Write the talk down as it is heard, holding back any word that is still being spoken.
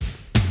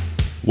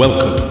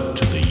Welcome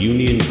to the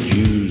Union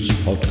Jews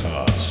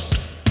podcast.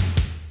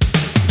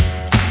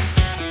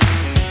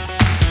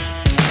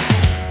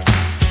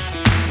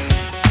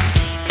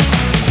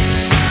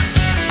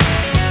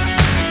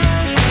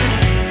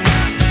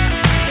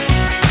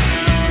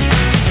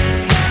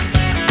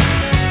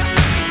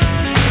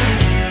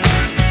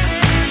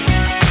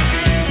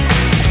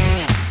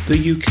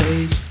 The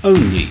UK's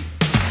only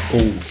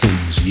all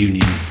things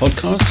union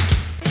podcast,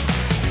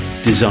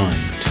 designed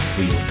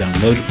for your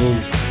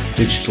downloadable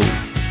digital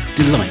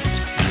delight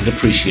and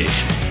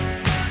appreciation.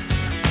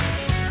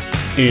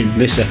 In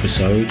this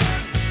episode,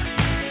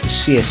 the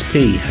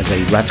CSP has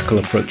a radical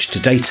approach to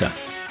data,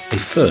 a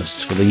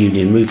first for the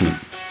union movement,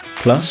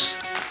 plus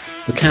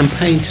the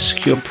campaign to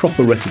secure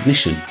proper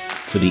recognition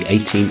for the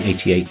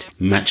 1888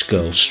 Match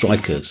Girl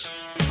strikers,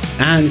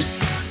 and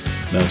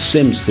Mel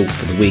Sims' thought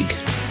for the week,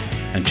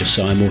 and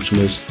Josiah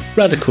Mortimer's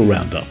radical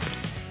roundup.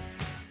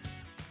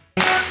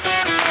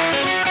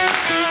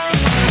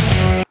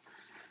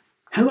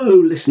 Hello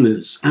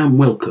listeners and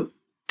welcome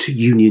to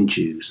Union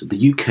Jews,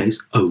 the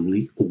UK's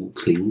only all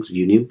things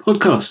union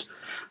podcast.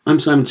 I'm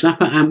Simon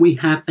Sapper and we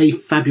have a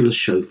fabulous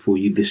show for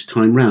you this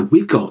time round.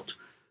 We've got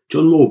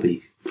John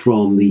Morby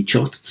from the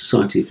Chartered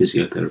Society of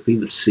Physiotherapy,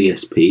 the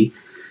CSP,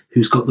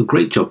 who's got the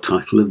great job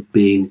title of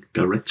being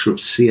Director of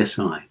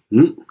CSI.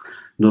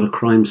 Not a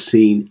crime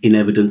scene in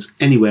evidence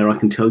anywhere, I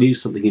can tell you,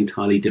 something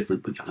entirely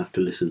different, but you'll have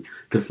to listen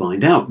to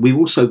find out. We've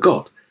also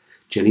got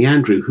Jenny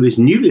Andrew, who is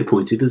newly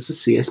appointed as the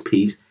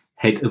CSP's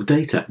Head of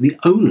Data, the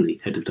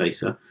only Head of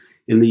Data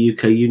in the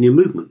UK union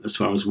movement, as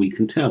far as we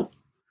can tell.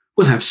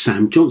 We'll have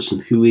Sam Johnson,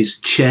 who is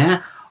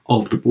Chair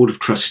of the Board of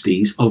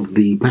Trustees of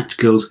the Match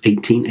Girls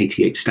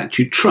 1888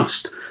 Statute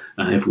Trust.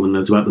 Everyone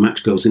knows about the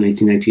Match Girls in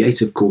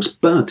 1888, of course,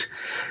 but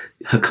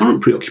her current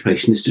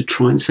preoccupation is to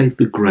try and save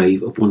the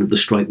grave of one of the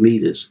strike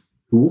leaders,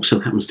 who also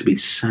happens to be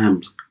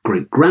Sam's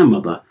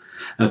great-grandmother,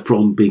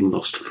 from being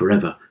lost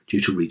forever due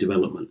to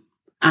redevelopment.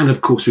 And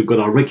of course, we've got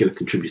our regular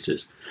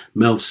contributors.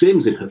 Mel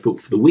Sims in her thought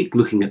for the week,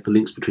 looking at the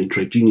links between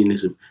trade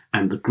unionism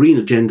and the Green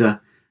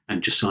Agenda,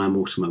 and Josiah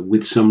Mortimer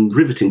with some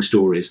riveting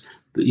stories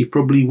that you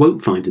probably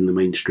won't find in the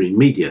mainstream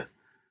media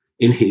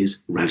in his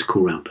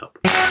Radical Roundup.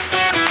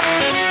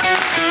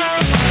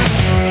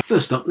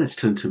 First up, let's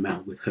turn to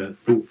Mel with her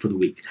thought for the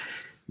week.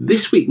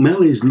 This week,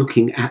 Mel is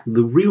looking at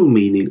the real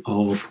meaning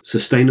of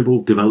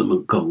Sustainable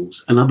Development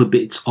Goals and other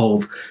bits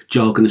of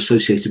jargon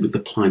associated with the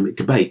climate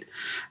debate,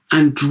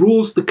 and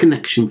draws the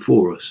connection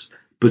for us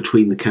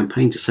between the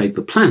campaign to save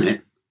the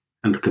planet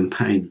and the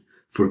campaign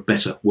for a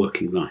better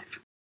working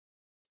life.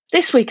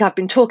 This week I've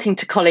been talking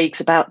to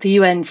colleagues about the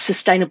UN's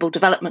Sustainable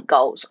Development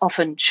Goals,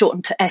 often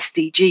shortened to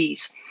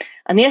SDGs.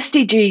 And the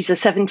SDGs are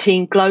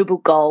 17 global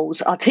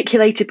goals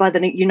articulated by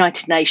the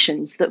United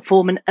Nations that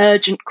form an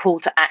urgent call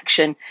to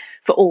action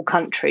for all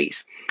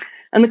countries.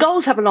 And the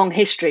goals have a long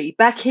history.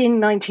 Back in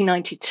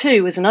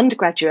 1992, as an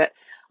undergraduate,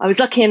 I was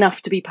lucky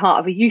enough to be part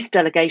of a youth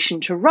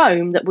delegation to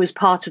Rome that was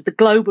part of the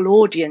global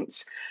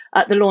audience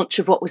at the launch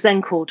of what was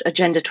then called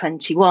Agenda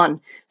 21,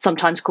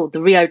 sometimes called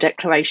the Rio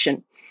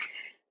Declaration.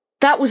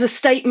 That was a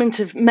statement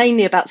of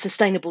mainly about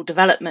sustainable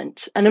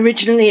development, and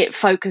originally it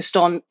focused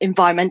on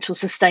environmental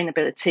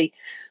sustainability.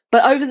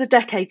 But over the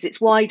decades,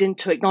 it's widened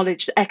to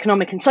acknowledge that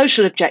economic and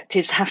social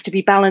objectives have to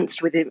be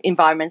balanced with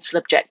environmental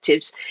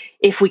objectives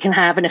if we can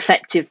have an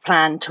effective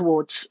plan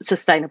towards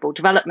sustainable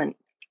development.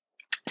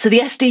 So the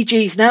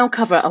SDGs now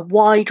cover a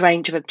wide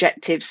range of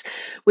objectives,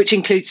 which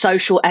include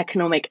social,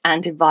 economic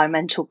and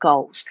environmental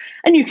goals.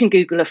 And you can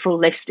Google a full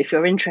list if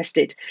you're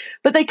interested.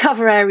 But they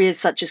cover areas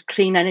such as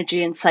clean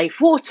energy and safe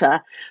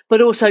water,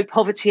 but also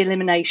poverty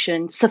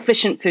elimination,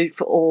 sufficient food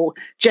for all,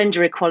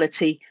 gender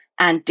equality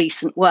and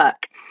decent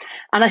work.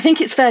 And I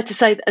think it's fair to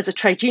say that as a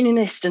trade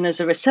unionist and as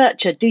a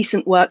researcher,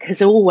 decent work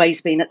has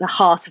always been at the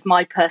heart of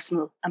my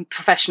personal and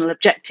professional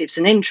objectives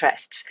and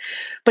interests.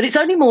 But it's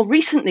only more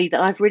recently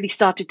that I've really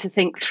started to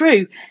think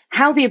through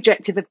how the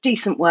objective of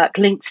decent work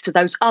links to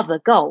those other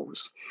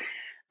goals.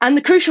 And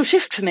the crucial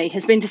shift for me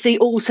has been to see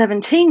all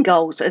 17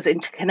 goals as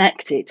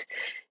interconnected.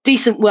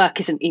 Decent work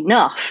isn't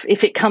enough.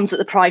 If it comes at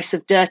the price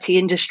of dirty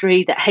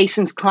industry that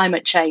hastens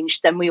climate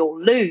change, then we all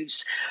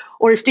lose.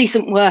 Or if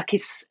decent work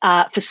is,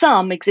 for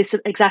some,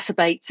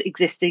 exacerbates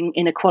existing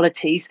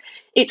inequalities,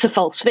 it's a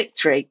false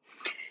victory.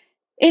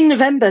 In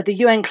November, the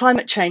UN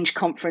Climate Change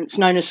Conference,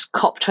 known as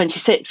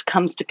COP26,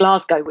 comes to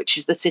Glasgow, which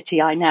is the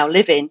city I now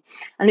live in.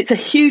 And it's a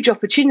huge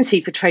opportunity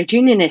for trade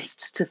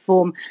unionists to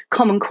form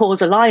common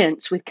cause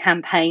alliance with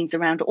campaigns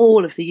around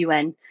all of the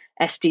UN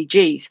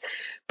SDGs.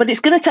 But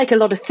it's going to take a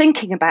lot of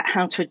thinking about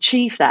how to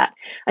achieve that.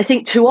 I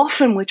think too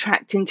often we're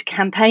tracked into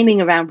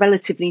campaigning around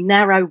relatively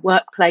narrow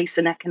workplace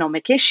and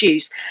economic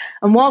issues.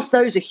 And whilst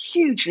those are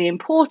hugely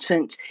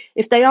important,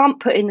 if they aren't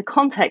put in the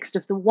context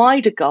of the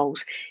wider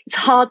goals, it's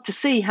hard to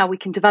see how we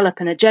can develop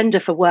an agenda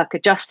for worker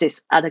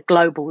justice at a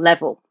global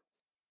level.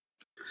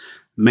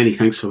 Many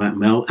thanks for that,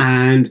 Mel.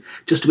 And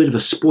just a bit of a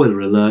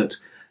spoiler alert,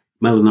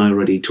 Mel and I are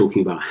already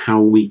talking about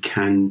how we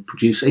can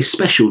produce a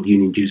special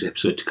Union Jews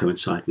episode to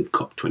coincide with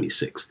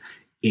COP26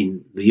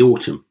 in the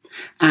autumn.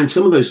 And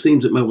some of those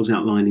themes that Mel was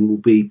outlining will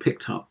be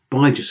picked up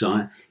by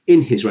Josiah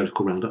in his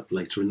Radical Roundup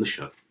later in the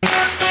show.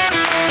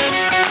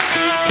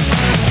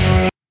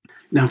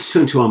 Now, to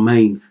turn to our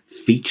main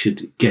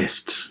featured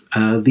guests,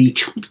 the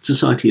Chartered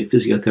Society of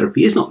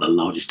Physiotherapy is not the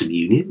largest of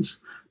unions,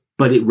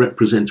 but it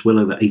represents well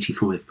over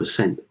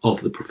 85%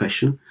 of the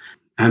profession,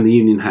 and the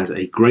union has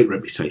a great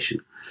reputation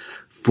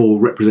for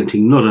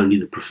representing not only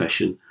the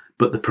profession,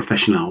 but the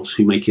professionals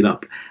who make it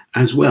up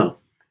as well.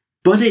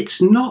 But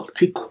it's not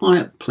a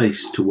quiet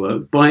place to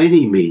work by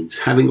any means.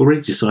 Having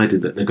already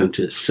decided that they're going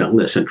to sell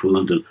their central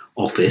London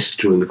office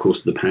during the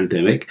course of the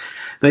pandemic,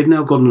 they've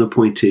now got and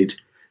appointed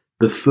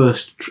the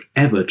first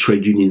ever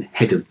trade union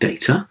head of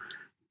data.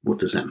 What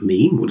does that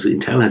mean? What does it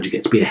entail? How do you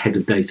get to be a head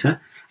of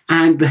data?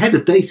 And the head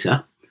of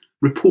data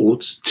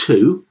reports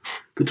to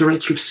the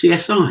director of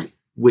CSI,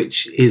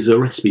 which is a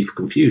recipe for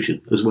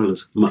confusion as well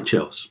as much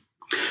else.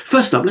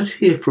 First up, let's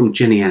hear from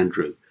Jenny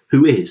Andrew,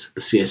 who is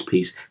the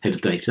CSP's head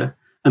of data,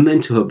 and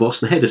then to her boss,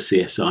 the head of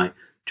CSI,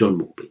 John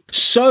Morby.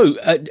 So,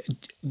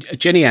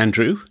 Jenny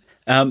Andrew,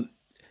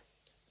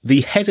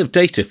 the head of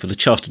data for the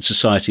Chartered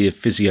Society of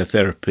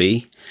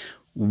Physiotherapy,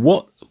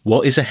 what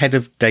is a head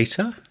of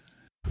data?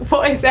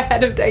 What is a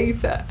head of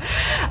data?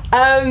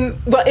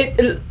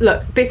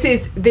 Look, this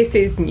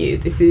is new.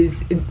 This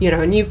is,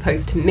 a new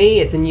post to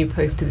me. It's a new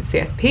post to the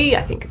CSP.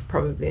 I think it's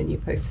probably a new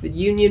post to the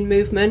union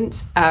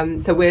movement.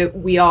 So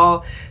we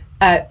are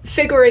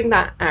figuring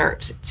that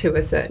out to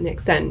a certain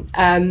extent.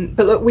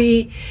 But look,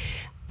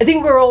 I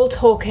think we're all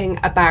talking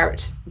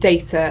about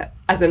data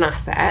as an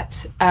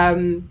asset.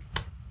 I'm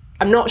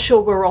not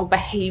sure we're all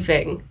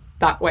behaving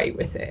that way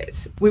with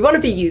it. We want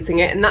to be using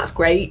it, and that's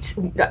great.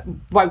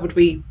 Why would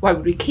we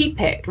keep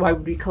it? Why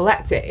would we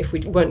collect it if we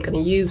weren't going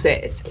to use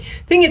it?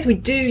 Thing is, we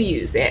do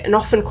use it, and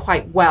often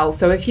quite well.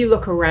 So if you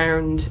look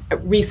around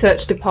at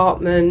research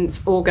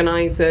departments,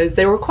 organisers,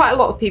 there are quite a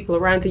lot of people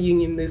around the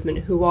union movement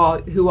who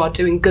are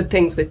doing good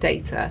things with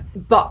data.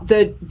 But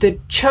the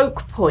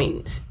choke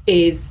point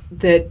is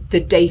the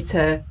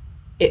data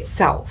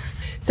itself.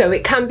 So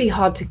it can be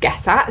hard to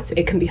get at,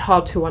 it can be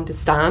hard to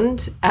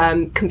understand,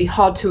 can be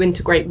hard to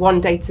integrate one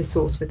data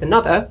source with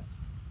another.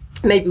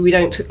 Maybe we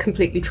don't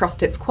completely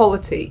trust its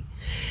quality.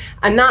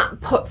 And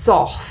that puts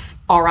off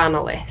our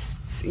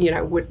analysts,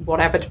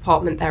 whatever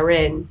department they're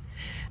in.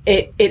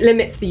 It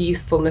limits the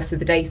usefulness of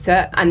the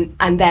data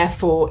and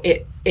therefore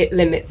it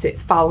limits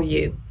its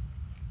value.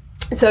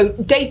 So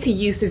data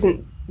use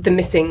isn't the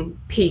missing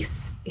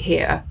piece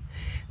here.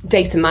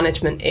 Data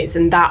management is,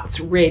 and that's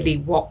really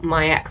what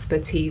my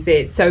expertise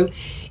is. So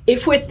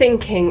if we're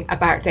thinking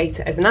about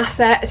data as an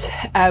asset,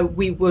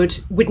 we would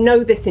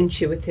know this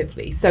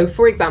intuitively. So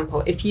for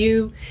example, if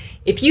you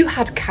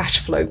had cash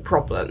flow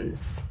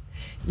problems,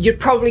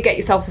 you'd probably get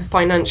yourself a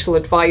financial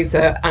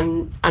advisor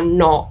and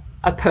not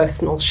a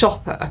personal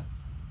shopper.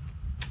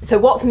 So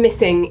what's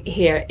missing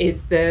here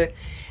is the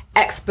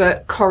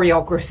expert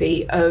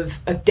choreography of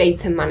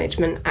data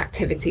management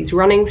activities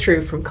running through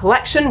from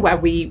collection, where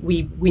we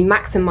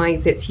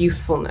maximize its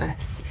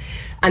usefulness,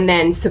 and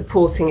then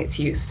supporting its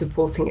use,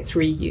 supporting its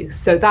reuse.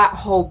 So that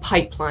whole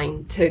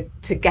pipeline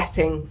to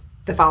getting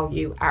the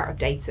value out of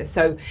data.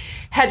 So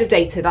head of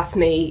data, that's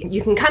me.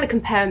 You can kind of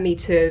compare me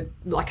to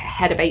like a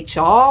head of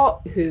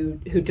HR who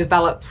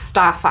develops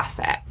staff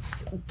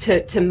assets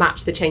to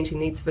match the changing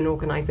needs of an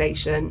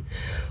organization,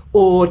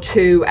 or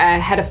to a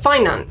head of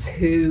finance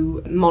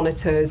who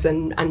monitors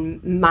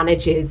and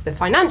manages the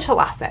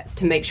financial assets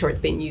to make sure it's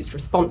being used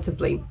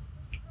responsibly.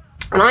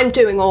 And I'm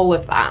doing all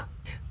of that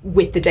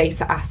with the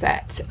data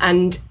asset,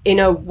 and in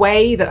a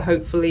way that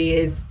hopefully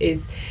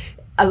is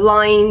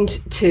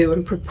aligned to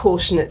and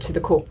proportionate to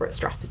the corporate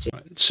strategy.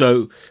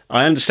 So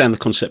I understand the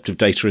concept of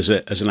data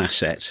as an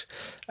asset,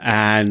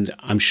 and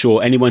I'm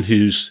sure anyone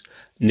who's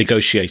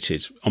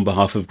negotiated on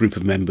behalf of a group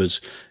of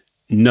members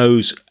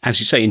knows, as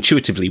you say,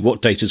 intuitively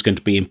what data is going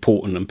to be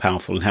important and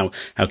powerful and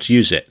how to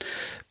use it.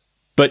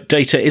 But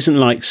data isn't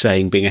like,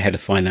 saying, being a head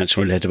of finance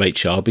or a head of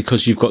HR,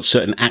 because you've got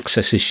certain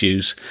access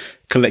issues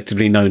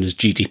collectively known as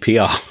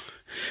GDPR.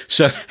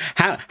 So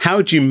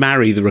how do you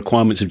marry the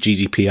requirements of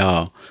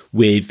GDPR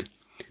with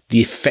the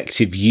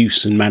effective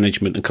use and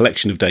management and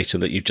collection of data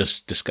that you've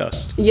just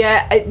discussed?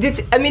 Yeah, this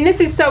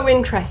is so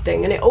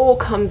interesting, and it all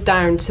comes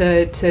down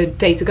to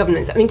data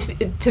governance. I mean,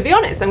 to be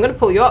honest, I'm going to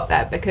pull you up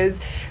there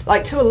because,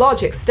 like, to a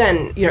large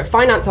extent,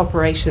 finance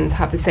operations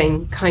have the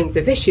same kinds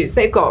of issues.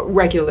 They've got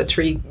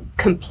regulatory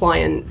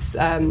compliance,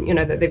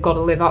 that they've got to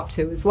live up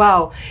to as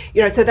well.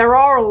 So there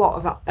are a lot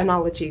of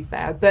analogies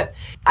there. But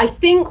I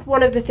think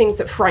one of the things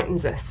that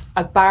frightens us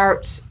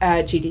about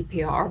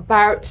GDPR,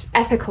 about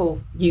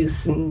ethical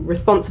use and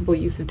responsible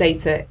use of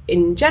data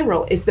in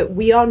general, is that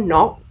we are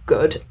not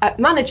good at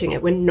managing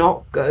it. We're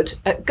not good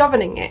at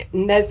governing it.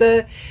 And there's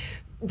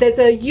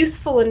a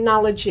useful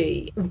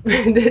analogy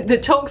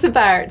that talks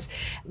about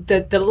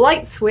the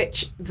light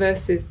switch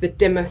versus the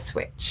dimmer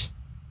switch.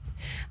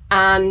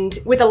 And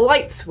with a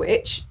light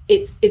switch,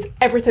 it's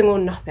everything or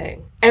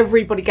nothing.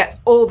 Everybody gets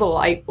all the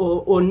light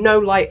or no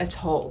light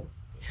at all.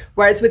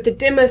 Whereas with the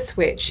dimmer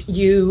switch,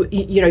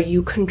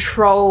 you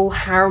control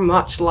how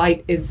much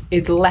light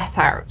is let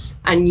out,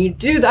 and you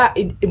do that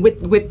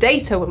with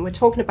data. When we're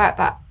talking about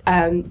that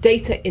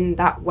data in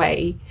that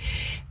way,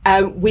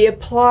 we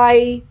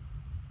apply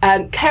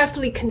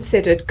carefully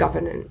considered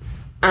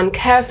governance and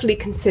carefully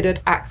considered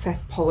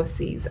access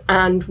policies,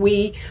 and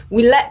we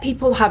let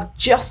people have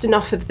just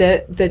enough of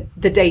the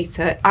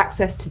data,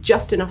 access to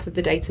just enough of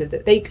the data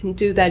that they can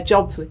do their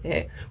jobs with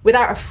it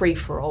without a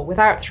free-for-all,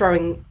 without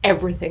throwing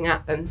everything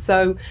at them.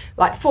 So,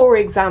 like, for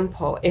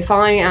example, if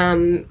I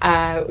am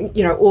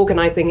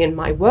organizing in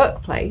my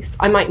workplace,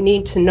 I might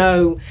need to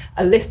know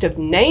a list of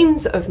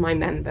names of my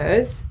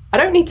members. I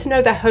don't need to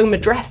know their home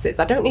addresses.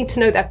 I don't need to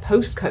know their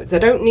postcodes. I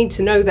don't need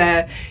to know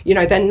their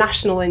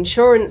national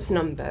insurance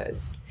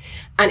numbers.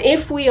 And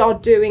if we are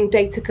doing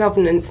data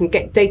governance and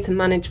get data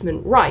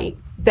management right,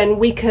 then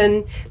we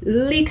can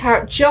leak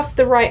out just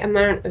the right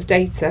amount of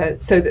data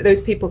so that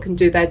those people can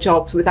do their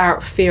jobs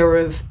without fear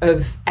of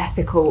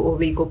ethical or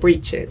legal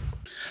breaches.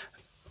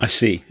 I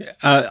see.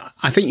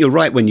 I think you're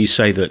right when you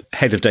say that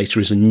head of data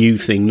is a new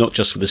thing, not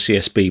just for the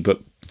CSP, but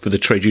for the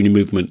trade union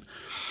movement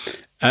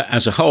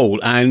as a whole.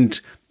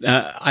 And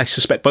I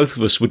suspect both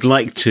of us would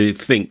like to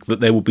think that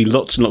there will be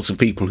lots and lots of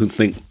people who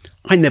think,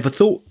 I never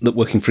thought that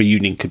working for a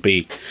union could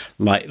be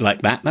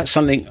like that. That's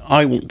something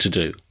I want to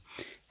do.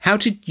 How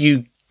did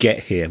you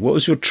get here? What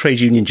was your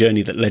trade union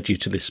journey that led you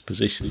to this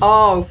position?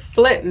 Oh,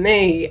 flip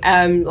me.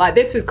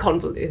 This was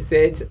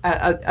convoluted,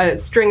 a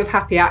string of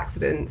happy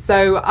accidents.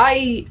 So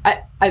I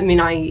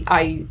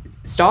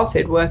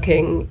started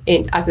working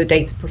as a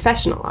data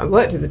professional. I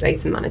worked as a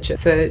data manager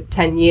for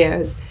 10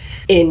 years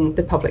in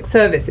the public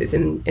services,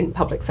 in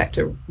public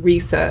sector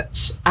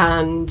research.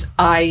 And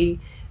I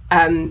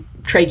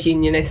trade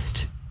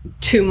unionist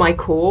to my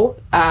core.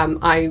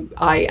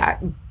 I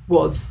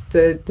was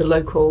the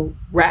local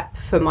rep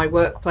for my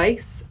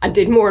workplace and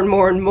did more and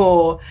more and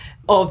more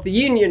of the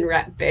union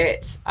rep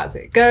bit as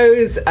it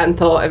goes, and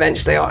thought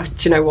eventually,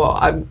 do you know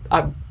what,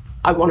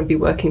 I want to be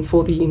working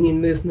for the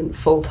union movement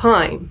full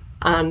time,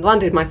 and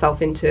landed myself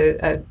into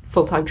a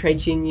full-time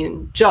trade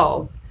union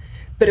job.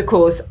 But of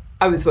course,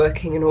 I was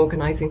working in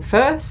organising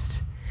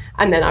first,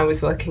 and then I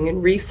was working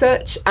in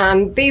research.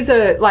 And these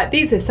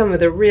are some of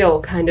the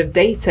real kind of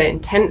data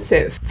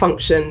intensive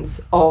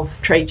functions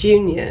of trade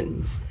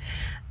unions.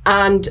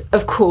 And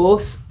of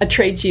course, a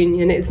trade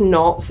union is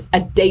not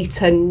a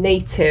data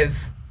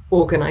native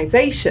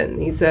organisation.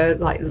 These are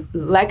like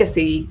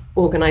legacy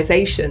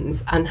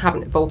organisations and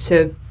haven't evolved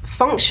to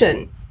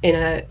function in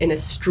a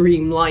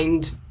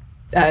streamlined,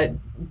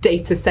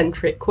 data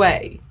centric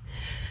way.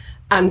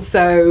 And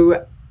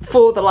so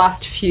for the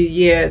last few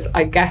years,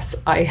 I guess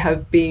I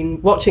have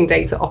been watching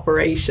data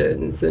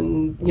operations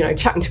and,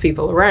 chatting to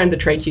people around the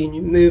trade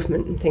union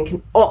movement and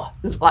thinking,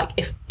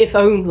 if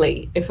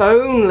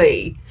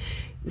only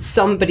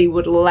somebody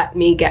would let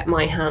me get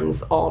my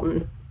hands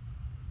on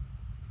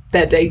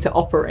their data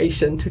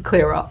operation to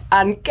clear up.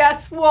 And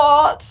guess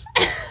what?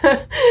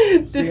 The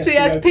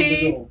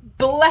CSP,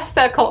 bless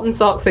their cotton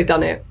socks, they've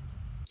done it.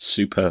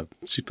 Superb.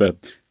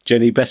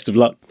 Jenny, best of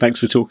luck. Thanks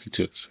for talking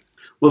to us.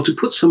 Well, to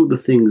put some of the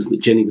things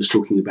that Jenny was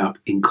talking about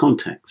in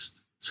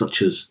context,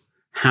 such as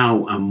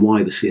how and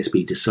why the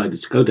CSP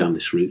decided to go down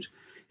this route,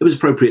 it was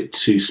appropriate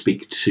to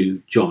speak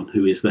to John,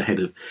 who is the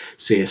head of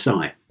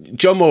CSI.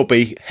 John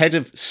Moorby, head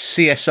of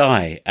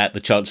CSI at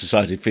the Chance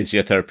Society of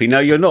Physiotherapy.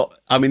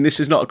 Now, this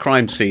is not a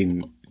crime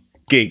scene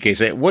gig,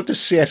 is it? What does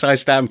CSI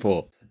stand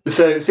for?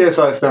 So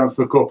CSI stands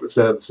for Corporate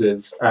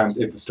Services and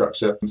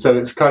Infrastructure. So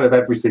it's kind of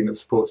everything that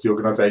supports the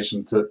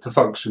organisation to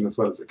function as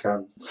well as it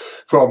can.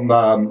 From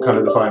kind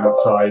of the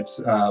finance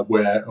side,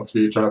 where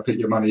obviously you're trying to put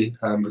your money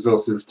and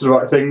resources to the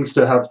right things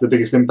to have the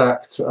biggest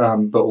impact,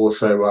 but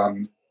also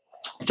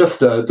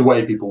just the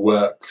way people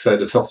work. So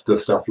the softer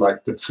stuff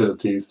like the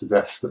facilities, the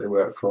desks that they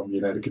work from,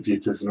 the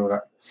computers and all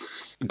that.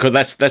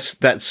 Because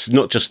that's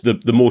not just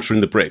the mortar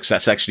and the bricks,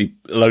 that's actually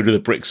a load of the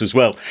bricks as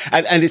well.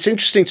 And it's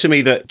interesting to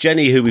me that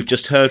Jenny, who we've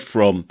just heard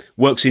from,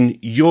 works in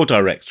your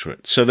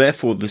directorate. So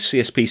therefore the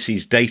CSP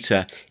sees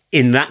data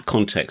in that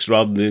context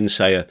rather than,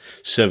 say, a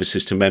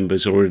services to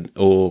members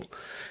or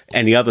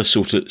any other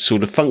sort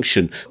of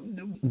function.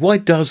 Why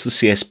does the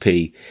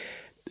CSP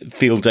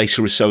feel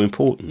data is so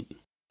important?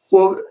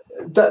 Well,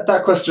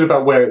 that question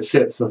about where it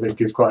sits, I think,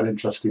 is quite an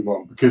interesting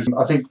one, because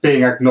I think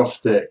being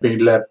agnostic, being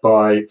led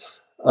by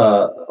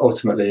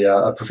ultimately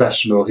a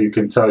professional who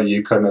can tell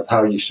you kind of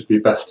how you should be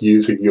best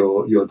using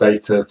your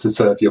data to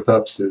serve your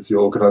purposes,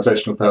 your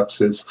organisational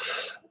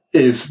purposes,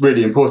 is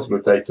really important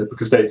with data,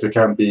 because data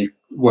can be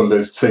one of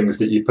those things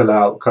that you pull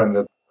out kind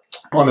of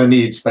on a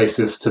needs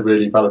basis to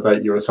really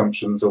validate your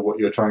assumptions or what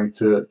you're trying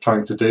to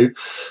do.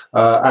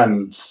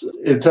 And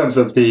in terms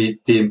of the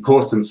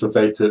importance of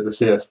data at the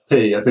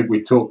CSP, I think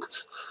we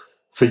talked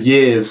for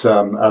years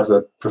as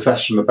a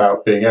profession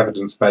about being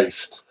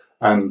evidence-based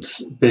and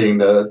being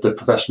the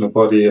professional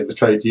body of the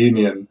trade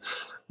union.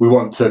 we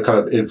want to kind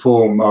of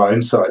inform our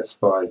insights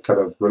by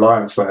kind of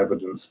reliance on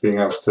evidence, being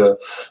able to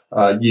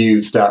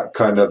use that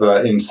kind of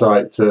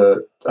insight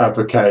to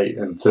advocate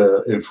and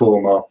to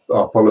inform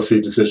our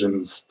policy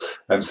decisions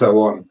and so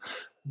on.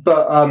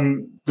 But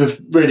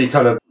there's really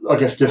kind of, I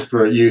guess,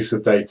 disparate use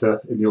of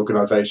data in the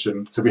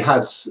organisation. So we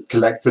had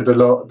collected a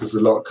lot, there's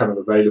a lot kind of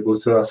available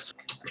to us,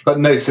 but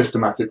no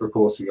systematic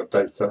reporting of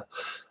data.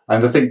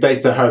 And I think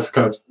data has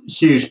kind of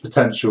huge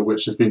potential,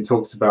 which has been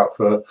talked about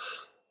for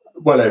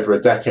well over a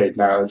decade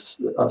now.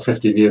 It's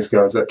 15 years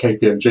ago, I was at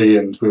KPMG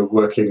and we were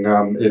working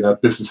in a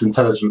business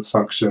intelligence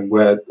function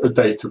where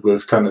data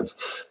was kind of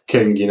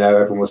king. You know,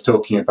 everyone was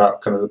talking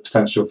about kind of the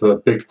potential for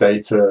big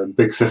data and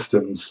big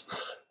systems.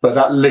 But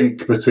that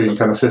link between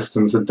kind of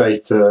systems and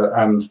data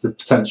and the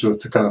potential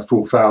to kind of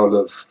fall foul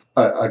of,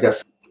 I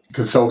guess,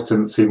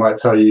 consultants who might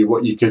tell you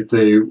what you could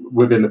do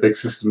within the big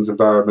systems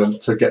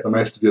environment to get the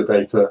most of your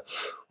data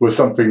was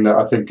something that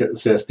I think at the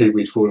CSP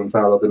we'd fallen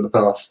foul of in the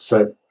past.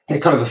 So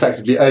it kind of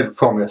effectively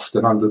overpromised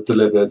and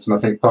under-delivered. And I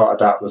think part of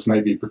that was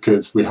maybe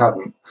because we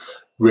hadn't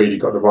really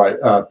got the right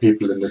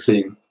people in the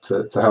team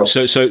to help.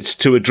 So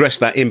to address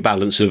that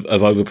imbalance of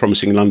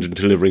overpromising and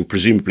under-delivering,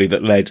 presumably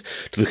that led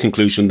to the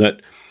conclusion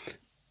that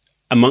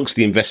amongst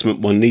the investment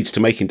one needs to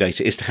make in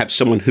data is to have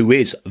someone who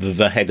is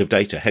the head of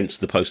data, hence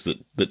the post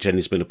that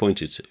Jenny's been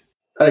appointed to.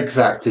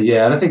 Exactly,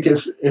 yeah. And I think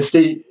it's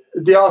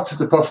the art of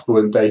the possible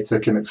in data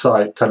can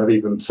excite kind of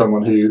even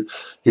someone who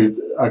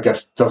I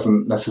guess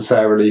doesn't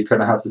necessarily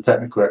kind of have the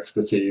technical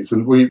expertise.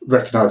 And we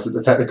recognise that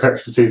the technical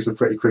expertise were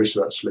pretty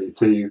crucial actually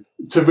to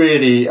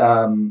really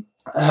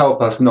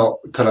help us not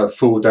kind of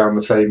fall down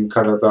the same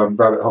kind of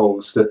rabbit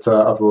holes that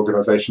other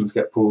organisations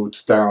get pulled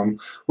down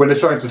when they're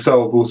trying to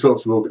solve all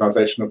sorts of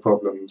organisational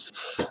problems,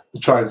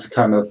 trying to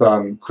kind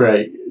of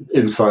create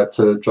insight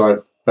to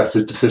drive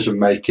better decision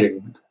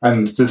making.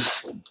 And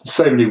there's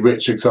so many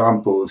rich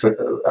examples.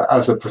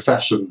 As a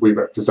profession, we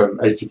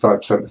represent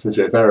 85% of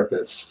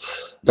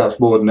physiotherapists. That's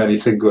more than any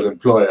single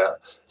employer.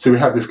 So we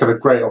have this kind of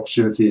great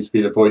opportunity to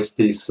be the voice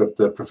piece of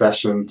the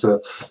profession,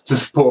 to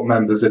support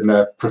members in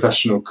their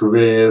professional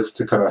careers,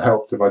 to kind of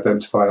help them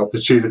identify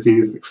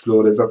opportunities and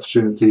explore those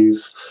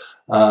opportunities.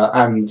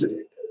 And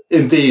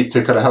indeed,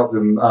 to kind of help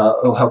them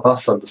or help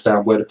us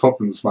understand where the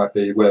problems might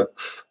be, where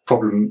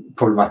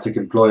problematic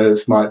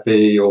employers might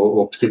be,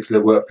 or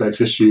particular workplace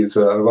issues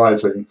are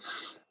arising.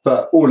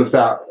 But all of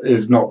that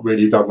is not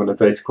really done when the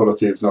data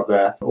quality is not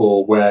there,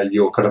 or where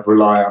you're kind of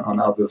reliant on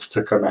others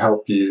to kind of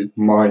help you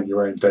mine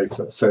your own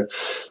data. So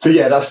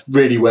yeah, that's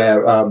really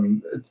where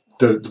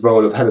the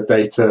role of head of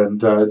data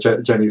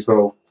and Jenny's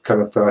role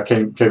kind of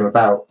came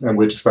about. And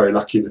we're just very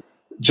lucky that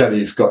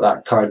Jenny's got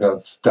that kind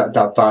of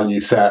that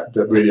value set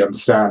that really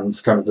understands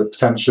kind of the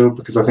potential,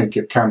 because I think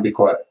it can be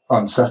quite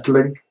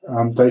unsettling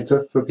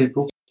data for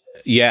people.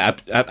 Yeah,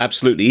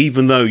 absolutely.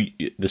 Even though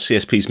the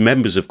CSP's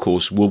members, of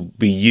course, will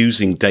be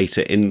using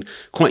data in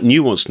quite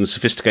nuanced and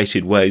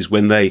sophisticated ways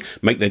when they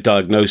make their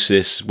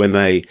diagnosis, when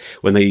they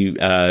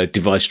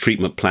devise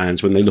treatment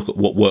plans, when they look at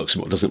what works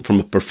and what doesn't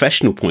from a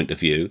professional point of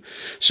view.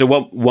 So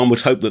one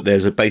would hope that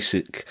there's a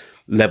basic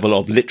level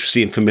of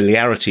literacy and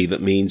familiarity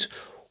that means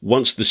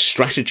once the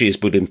strategy is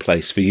put in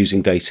place for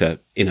using data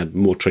in a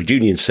more trade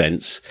union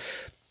sense,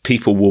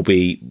 people will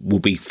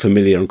be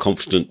familiar and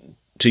confident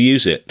to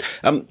use it.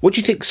 What do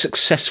you think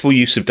successful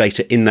use of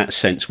data in that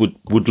sense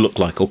would look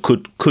like, or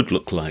could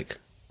look like?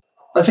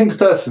 I think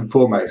first and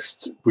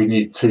foremost, we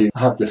need to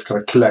have this kind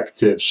of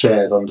collective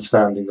shared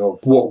understanding of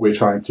what we're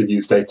trying to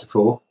use data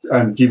for.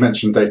 And you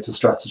mentioned data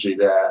strategy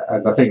there,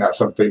 and I think that's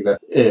something that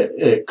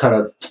it kind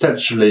of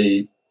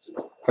potentially,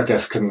 I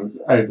guess, can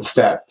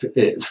overstep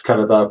its kind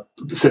of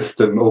a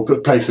system or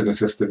put place in a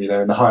system,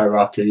 in a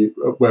hierarchy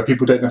where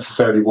people don't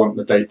necessarily want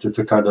the data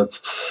to kind of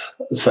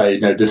say,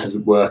 no, this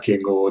isn't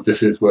working or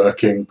this is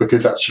working,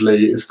 because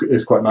actually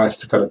it's quite nice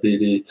to kind of be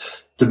the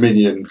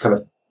dominion kind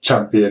of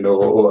champion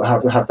or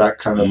have that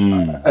kind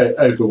of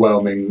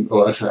overwhelming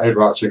or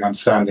overarching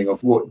understanding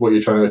of what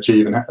you're trying to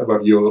achieve and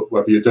whether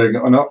you're doing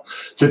it or not.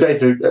 So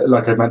data,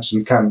 like I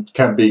mentioned,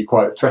 can be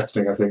quite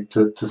threatening, I think,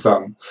 to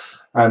some.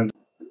 And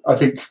I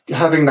think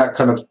having that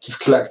kind of just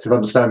collective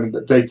understanding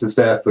that data is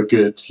there for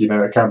good,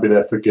 it can be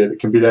there for good. It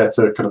can be there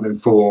to kind of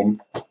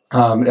inform.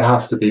 It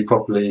has to be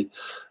properly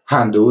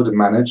handled and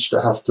managed.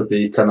 It has to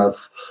be kind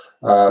of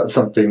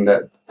something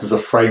that there's a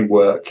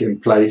framework in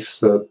place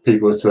for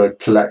people to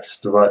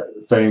collect the right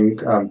thing,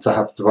 to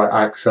have the right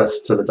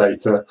access to the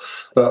data,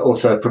 but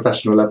also a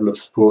professional level of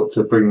support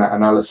to bring that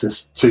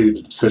analysis to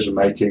the decision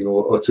making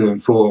or to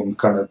inform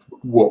kind of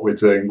what we're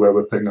doing, where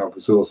we're putting our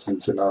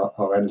resources and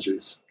our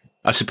energies.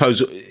 I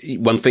suppose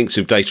one thinks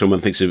of data and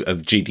one thinks of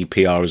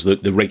GDPR as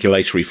the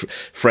regulatory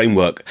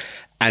framework.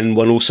 And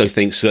one also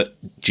thinks that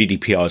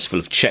GDPR is full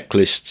of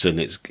checklists and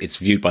it's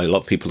viewed by a lot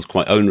of people as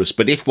quite onerous.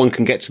 But if one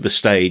can get to the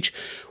stage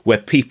where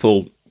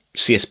people,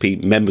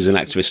 CSP members and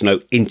activists,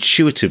 know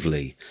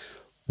intuitively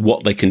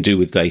what they can do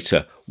with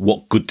data,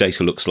 what good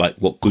data looks like,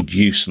 what good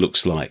use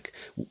looks like,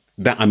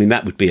 that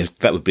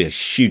would be a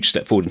huge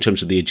step forward in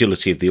terms of the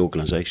agility of the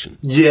organisation.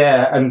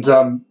 Yeah,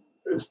 and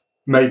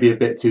maybe a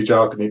bit too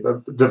jargony,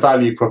 but the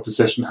value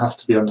proposition has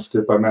to be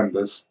understood by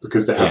members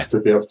because they have to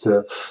be able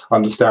to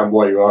understand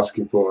why you're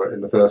asking for it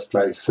in the first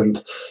place.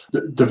 And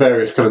the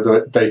various kind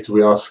of data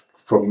we ask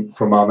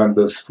from our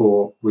members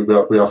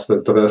we ask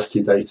for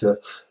diversity data,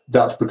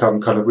 that's become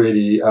kind of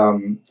really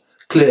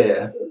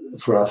clear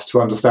for us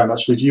to understand.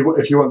 Actually,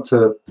 if you want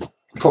to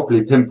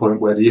properly pinpoint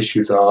where the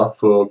issues are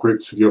for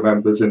groups of your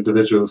members,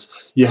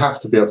 individuals, you have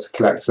to be able to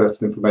collect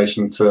certain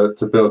information to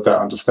build that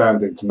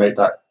understanding, to make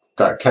that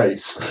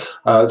case.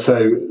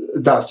 So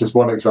that's just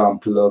one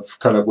example of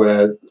kind of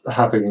where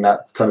having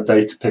that kind of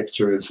data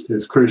picture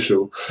is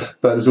crucial.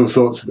 But there's all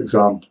sorts of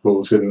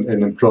examples in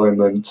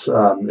employment,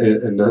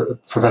 in the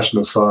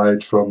professional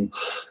side, from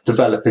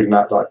developing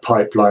that like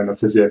pipeline of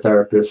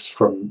physiotherapists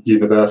from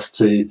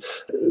university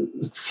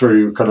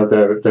through kind of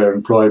their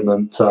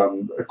employment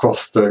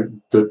across the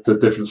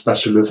different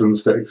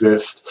specialisms that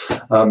exist,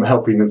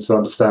 helping them to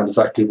understand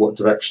exactly what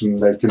direction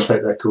they can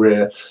take their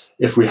career.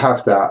 If we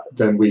have that,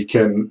 then we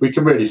can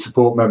really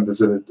support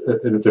members in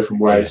a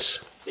different way.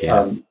 Yes.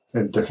 Yeah.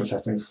 In different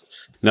settings.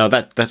 No,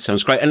 that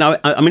sounds great, and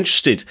I'm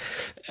interested,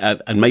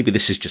 and maybe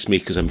this is just me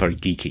because I'm very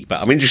geeky,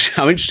 but I'm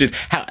interested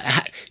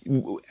how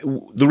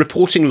the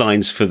reporting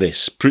lines for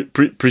this,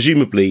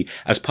 presumably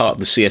as part of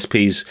the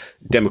CSP's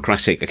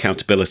democratic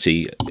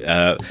accountability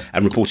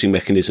and reporting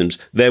mechanisms,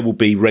 there will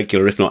be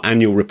regular, if not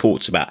annual,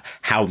 reports about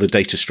how the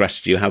data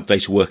strategy or how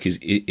data work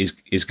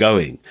is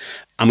going.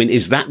 I mean,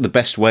 is that the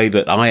best way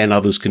that I and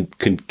others can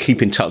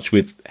keep in touch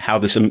with how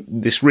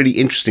this really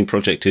interesting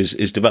project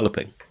is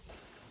developing?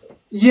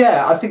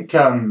 Yeah, I think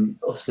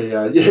obviously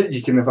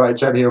you can invite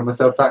Jenny or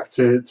myself back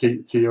to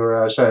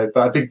your show,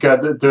 but I think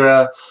there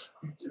are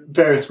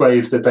various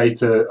ways that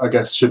data, I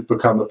guess, should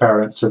become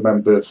apparent to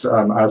members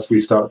as we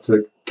start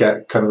to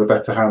get kind of a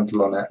better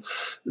handle on it.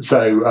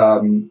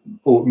 So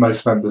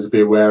most members will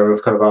be aware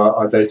of kind of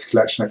our data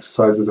collection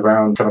exercises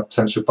around kind of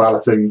potential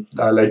balloting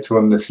later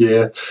on this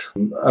year,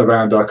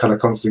 around our kind of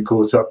constant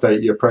call to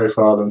update your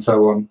profile and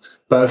so on.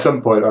 But at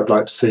some point, I'd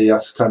like to see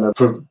us kind of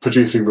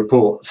producing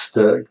reports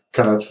that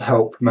kind of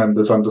help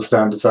members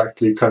understand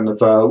exactly kind of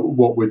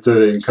what we're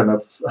doing, kind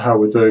of how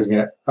we're doing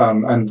it.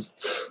 And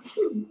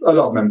a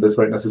lot of members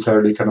won't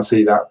necessarily kind of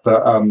see that,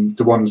 but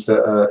the ones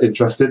that are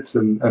interested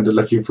and are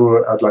looking for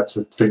it, I'd like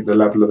to think the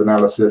level of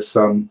analysis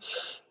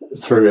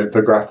through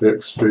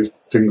infographics, through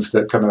things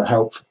that kind of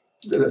help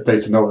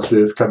data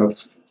novices kind of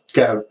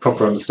get a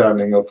proper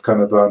understanding of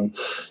kind of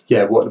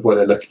what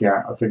they're looking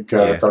at. I think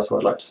that's what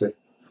I'd like to see.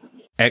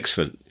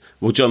 Excellent.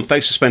 Well, John,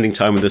 thanks for spending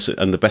time with us,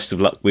 and the best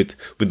of luck with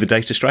the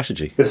data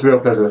strategy. It's a real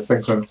pleasure.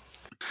 Thanks, man.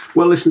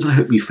 Well, listeners, I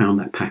hope you found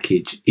that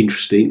package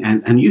interesting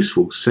and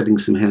useful, setting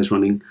some hairs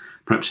running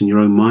perhaps in your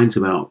own minds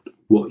about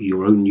what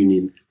your own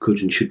union could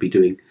and should be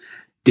doing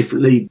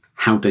differently,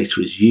 how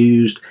data is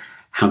used,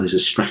 how there's a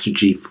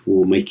strategy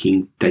for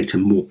making data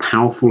more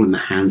powerful in the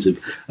hands of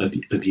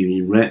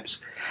union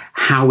reps,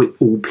 how it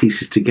all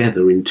pieces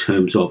together in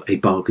terms of a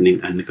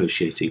bargaining and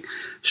negotiating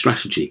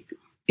strategy.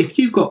 If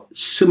you've got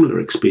similar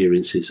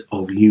experiences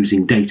of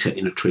using data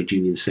in a trade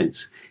union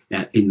sense,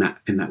 in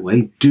that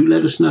way, do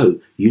let us know.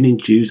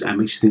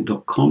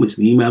 uniondues@makesyoutthink.com is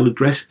the email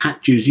address.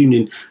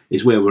 @DuesUnion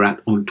is where we're at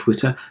on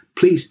Twitter.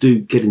 Please do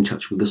get in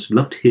touch with us.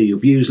 Love to hear your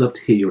views, love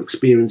to hear your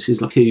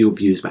experiences, love to hear your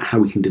views about how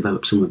we can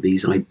develop some of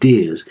these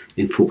ideas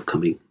in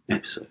forthcoming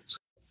episodes.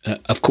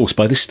 Of course,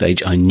 by this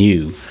stage, I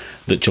knew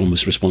that John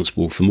was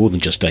responsible for more than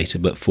just data,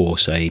 but for,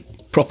 say,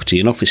 property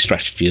and office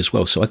strategy as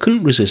well. So I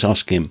couldn't resist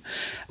asking him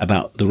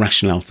about the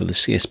rationale for the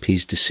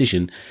CSP's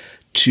decision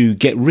to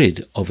get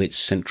rid of its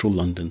central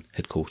London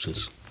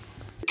headquarters.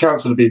 The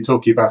council have been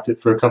talking about it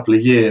for a couple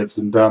of years,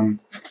 and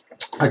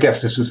I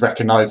guess this was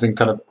recognising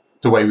kind of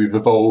the way we've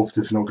evolved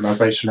as an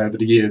organisation over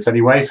the years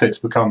anyway, so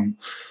to become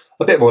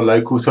a bit more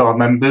local to our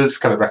members,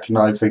 kind of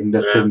recognising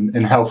that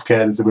in healthcare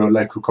there's a real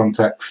local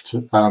context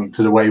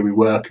to the way we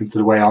work and to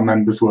the way our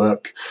members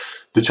work,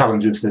 the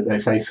challenges that they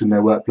face in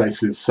their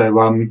workplaces. So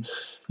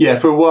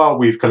for a while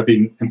we've kind of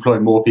been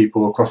employing more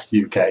people across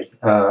the UK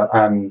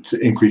and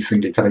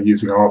increasingly kind of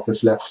using our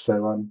office less.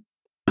 So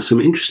some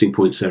interesting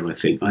points there, I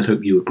think. I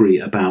hope you agree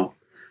about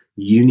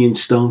union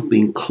staff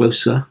being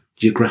closer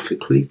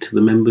geographically to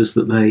the members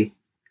that they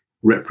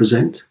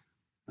represent,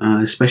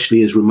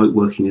 especially as remote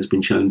working has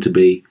been shown to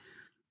be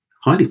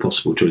highly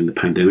possible during the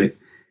pandemic.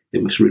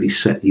 It must really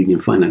set union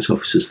finance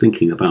officers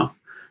thinking about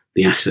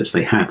the assets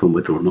they have and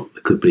whether or not they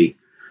could be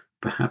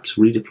perhaps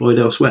redeployed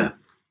elsewhere.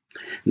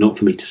 Not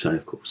for me to say,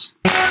 of course.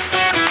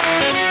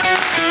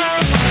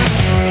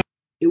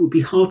 It would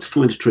be hard to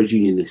find a trade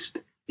unionist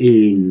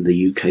in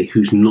the UK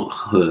who's not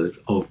heard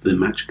of the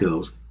Match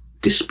Girls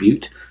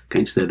dispute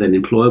against their then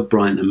employer,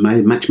 Bryant and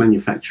May, match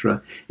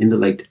manufacturer in the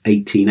late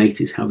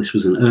 1880s, how this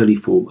was an early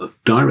form of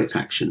direct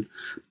action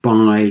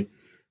by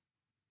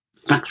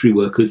factory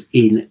workers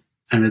in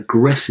an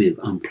aggressive,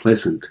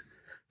 unpleasant,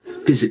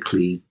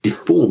 physically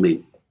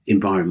deforming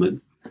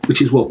environment,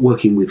 which is what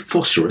working with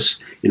phosphorus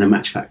in a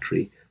match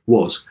factory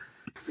was.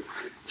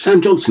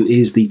 Sam Johnson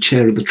is the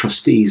chair of the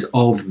trustees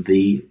of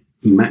the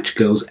Match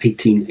Girls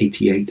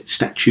 1888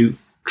 Statute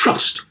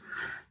Trust.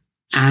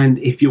 And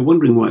if you're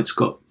wondering why it's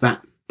got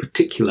that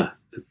particular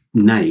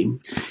name,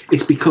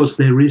 it's because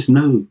there is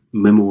no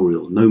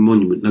memorial, no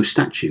monument, no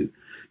statue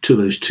to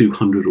those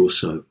 200 or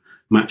so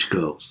match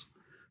girls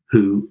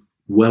who,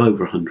 well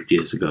over 100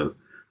 years ago,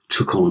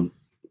 took on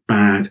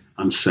bad,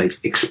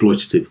 unsafe,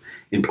 exploitative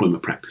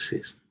employment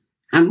practices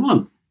and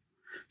won.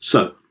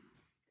 So,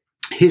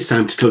 here's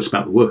Sam to tell us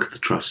about the work of the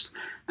Trust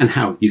and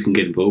how you can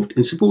get involved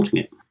in supporting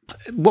it.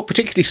 What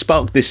particularly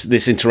sparked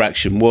this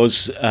interaction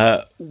was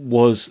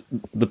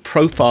the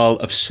profile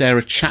of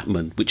Sarah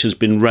Chapman, which has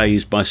been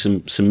raised by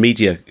some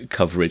media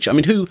coverage. I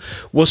mean, who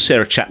was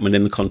Sarah Chapman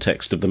in the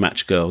context of the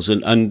Match Girls,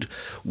 and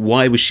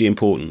why was she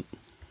important?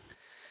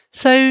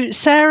 So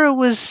Sarah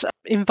was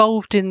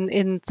involved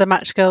in the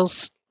Match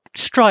Girls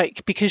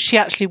strike because she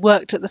actually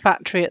worked at the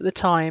factory at the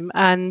time,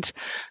 and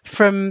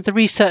from the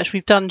research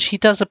we've done, she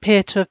does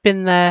appear to have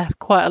been there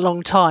quite a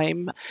long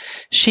time.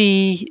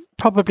 She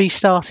probably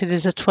started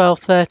as a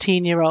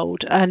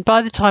 12-13-year-old, and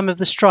by the time of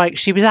the strike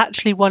she was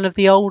actually one of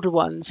the older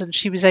ones, and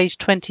she was aged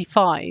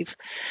 25.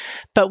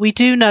 But we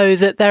do know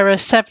that there are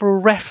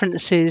several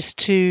references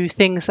to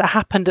things that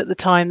happened at the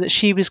time, that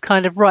she was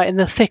kind of right in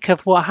the thick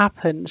of what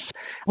happens.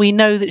 We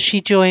know that she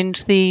joined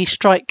the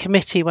strike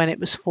committee when it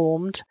was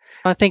formed.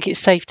 I think it's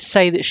safe to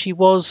say that she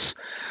was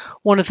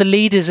one of the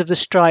leaders of the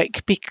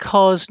strike,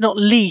 because not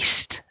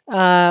least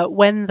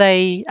when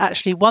they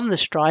actually won the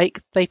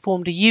strike, they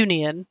formed a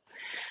union,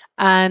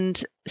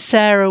 and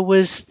Sarah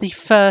was the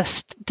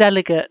first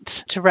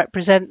delegate to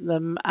represent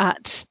them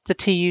at the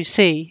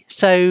TUC.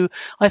 So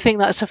I think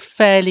that's a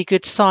fairly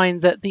good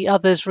sign that the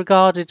others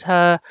regarded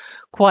her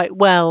quite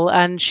well,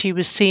 and she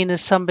was seen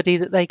as somebody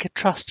that they could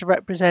trust to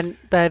represent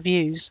their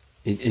views.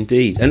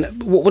 Indeed.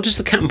 And what does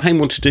the campaign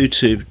want to do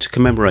to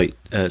commemorate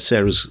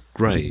Sarah's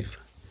grave?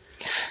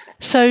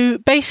 So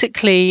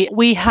basically,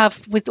 we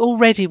have, with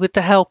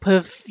the help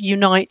of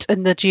Unite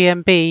and the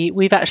GMB,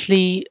 we've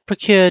actually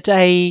procured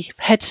a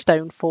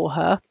headstone for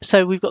her.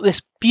 So we've got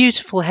this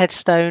beautiful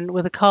headstone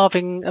with a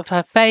carving of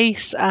her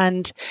face,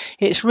 and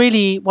it's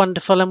really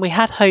wonderful. And we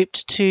had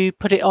hoped to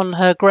put it on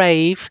her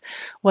grave,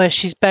 where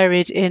she's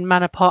buried in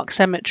Manor Park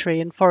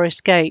Cemetery in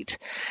Forest Gate.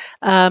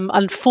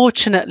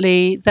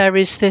 Unfortunately, there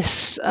is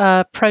this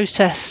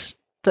process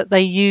that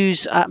they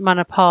use at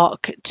Manor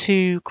Park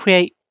to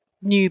create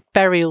new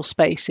burial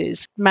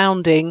spaces,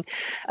 mounding.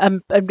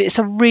 It's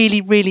a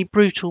really, really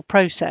brutal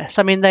process.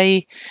 I mean,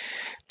 they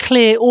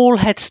clear all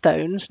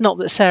headstones, not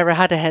that Sarah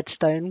had a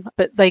headstone,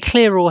 but they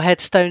clear all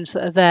headstones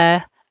that are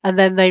there, and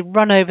then they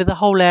run over the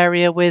whole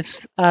area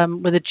with a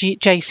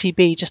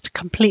JCB just to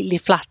completely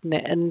flatten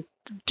it and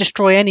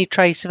destroy any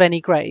trace of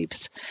any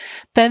graves.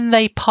 Then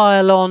they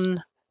pile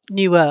on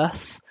new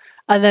earth,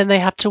 and then they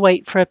have to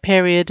wait for a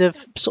period of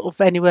sort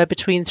of anywhere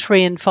between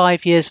 3 and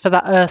 5 years for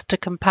that earth to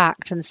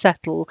compact and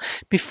settle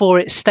before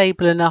it's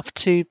stable enough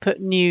to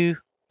put new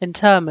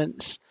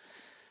interments.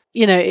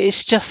 You know,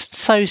 it's just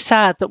so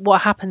sad that what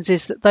happens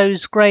is that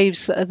those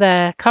graves that are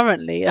there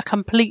currently are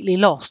completely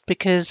lost,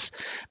 because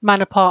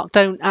Manor Park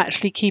don't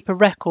actually keep a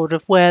record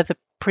of where the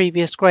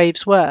previous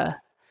graves were.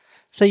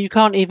 So you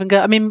can't even go.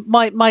 I mean,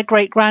 my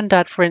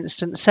great-granddad, for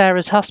instance,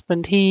 Sarah's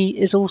husband, he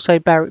is also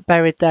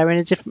buried there in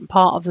a different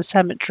part of the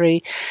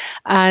cemetery.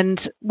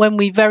 And when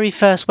we very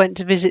first went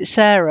to visit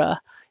Sarah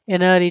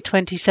in early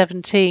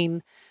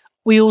 2017,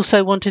 we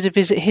also wanted to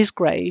visit his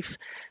grave,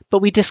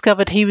 but we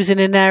discovered he was in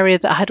an area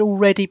that had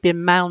already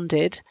been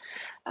mounded.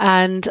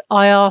 And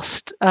I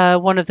asked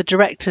one of the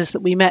directors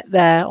that we met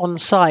there on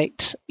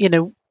site, you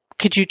know,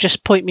 could you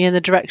just point me in the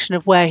direction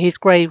of where his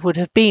grave would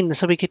have been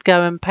so we could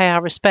go and pay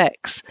our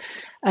respects?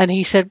 And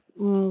he said,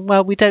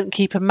 well, we don't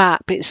keep a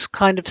map. It's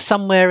kind of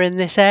somewhere in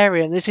this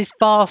area. And there's this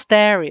vast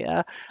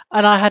area.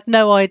 And I had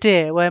no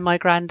idea where my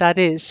granddad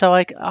is. So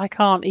I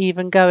can't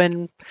even go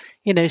and,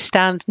 you know,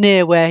 stand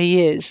near where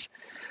he is.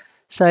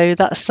 So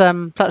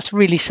that's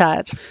really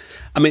sad.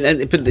 I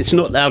mean, but it's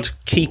not out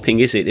of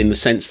keeping, is it, in the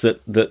sense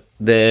that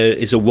there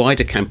is a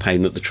wider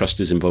campaign that the Trust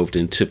is involved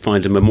in to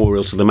find a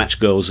memorial to the Match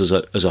Girls as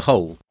a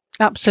whole?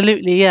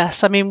 Absolutely,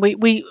 yes. I mean,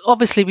 we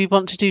obviously we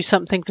want to do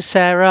something for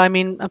Sarah. I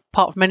mean,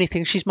 apart from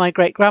anything, she's my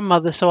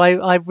great-grandmother, so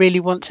I really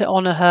want to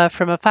honour her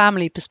from a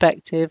family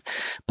perspective,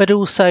 but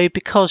also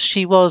because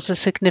she was a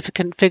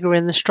significant figure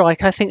in the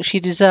strike. I think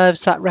she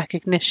deserves that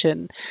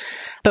recognition.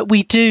 But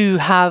we do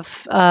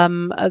have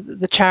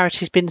the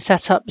charity's been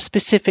set up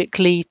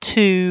specifically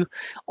to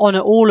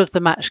honour all of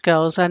the Match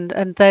Girls, and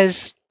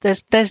there's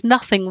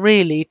nothing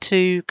really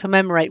to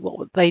commemorate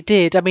what they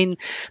did. I mean,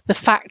 the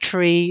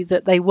factory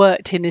that they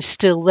worked in is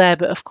still there,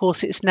 but of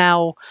course it's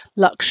now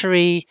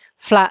luxury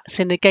flats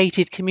in a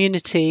gated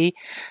community.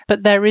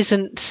 But there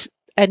isn't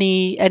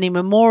any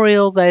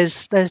memorial.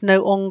 There's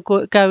no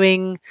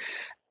ongoing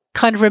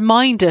kind of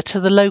reminder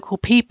to the local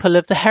people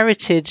of the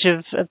heritage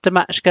of the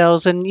Match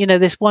Girls, and you know,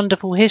 this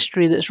wonderful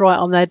history that's right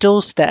on their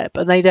doorstep,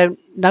 and they don't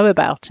know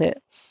about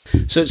it.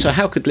 So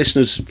how could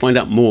listeners find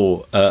out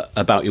more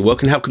about your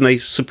work, and how can they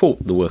support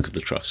the work of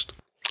the Trust?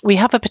 We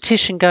have a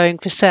petition going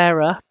for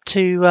Sarah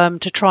to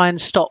try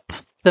and stop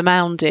the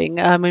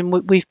mounding. I mean,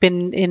 we've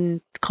been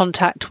in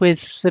contact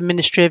with the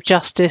Ministry of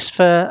Justice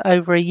for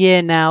over a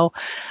year now,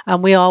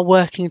 and we are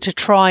working to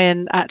try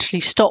and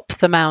actually stop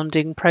the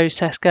mounding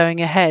process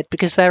going ahead,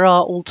 because there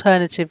are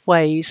alternative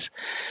ways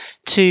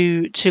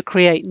to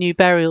create new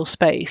burial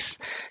space.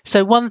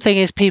 So one thing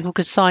is people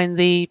could sign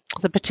the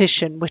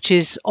petition, which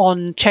is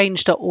on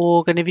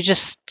change.org, and if you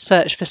just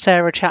search for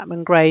Sarah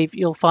Chapman grave,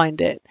 you'll find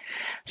it.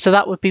 So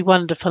that would be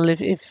wonderful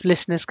if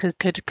listeners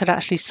could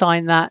actually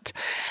sign that.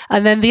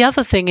 And then the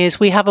other thing is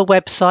we have a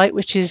website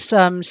which is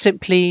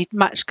simply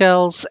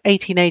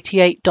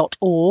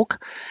matchgirls1888.org.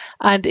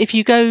 And if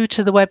you go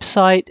to the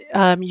website,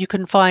 you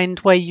can find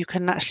where you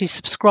can actually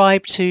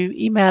subscribe to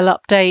email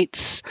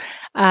updates.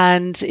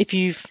 And if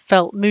you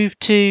felt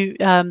moved to,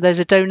 there's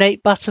a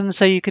donate button,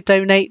 so you could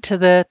donate to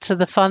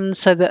the fund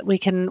so that we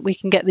can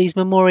get these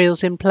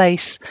memorials in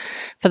place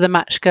for the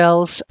Match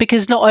Girls.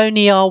 Because not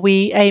only are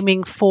we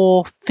aiming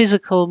for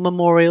physical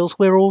memorials,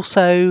 we're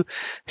also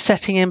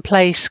setting in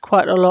place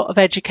quite a lot of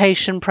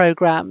education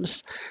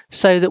programs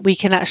so that we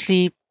can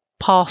actually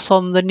pass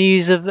on the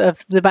news of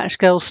the Match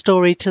Girls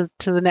story to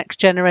the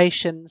next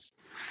generations.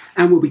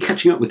 And we'll be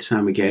catching up with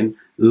Sam again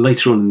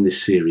later on in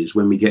this series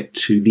when we get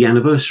to the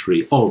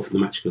anniversary of the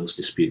Match Girls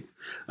dispute,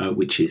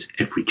 which is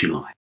every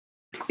July.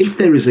 If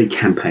there is a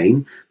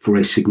campaign for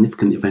a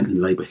significant event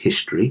in Labour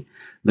history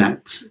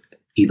that's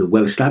either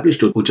well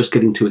established or just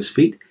getting to its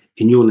feet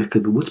in your neck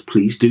of the woods,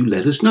 please do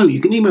let us know.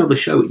 You can email the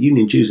show at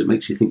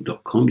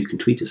unionjews@makesyouthink.com. You can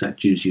tweet us at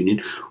Jews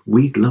Union.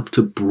 We'd love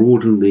to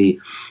broaden the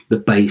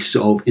base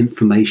of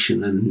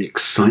information and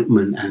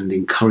excitement and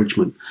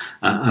encouragement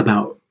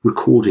about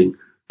recording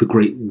the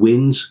great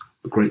wins,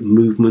 the great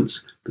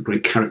movements, the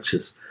great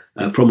characters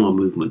from our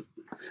movement.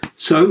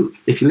 So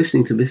if you're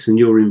listening to this and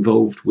you're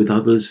involved with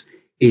others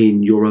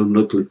in your own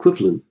local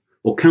equivalent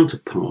or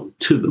counterpart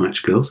to the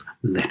Match Girls,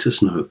 let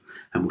us know,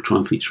 and we'll try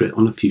and feature it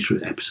on a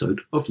future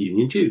episode of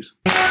Union Jews.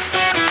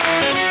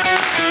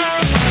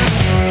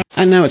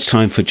 And now it's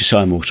time for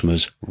Josiah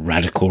Mortimer's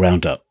Radical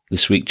Roundup.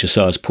 This week,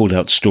 Josiah's pulled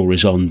out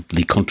stories on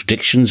the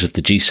contradictions of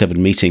the G7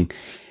 meeting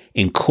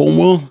in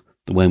Cornwall,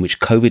 the way in which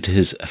COVID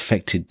has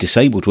affected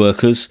disabled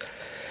workers,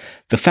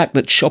 the fact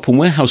that shop and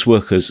warehouse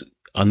workers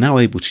are now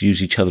able to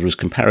use each other as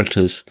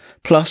comparators,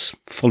 plus,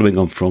 following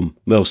on from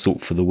Mel's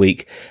thought for the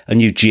week, a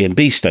new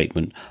GMB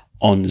statement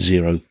on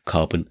zero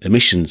carbon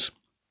emissions.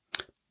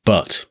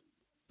 But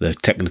the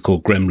technical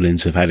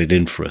gremlins have had it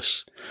in for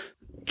us.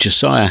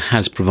 Josiah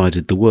has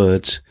provided the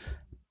words,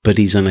 but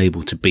he's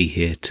unable to be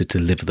here to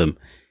deliver them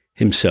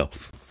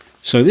himself.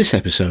 So this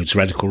episode's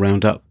Radical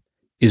Roundup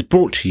is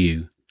brought to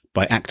you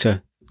by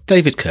actor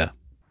David Kerr.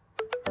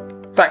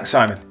 Thanks,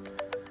 Simon.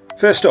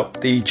 First up,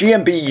 the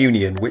GMB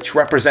union, which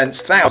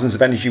represents thousands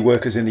of energy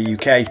workers in the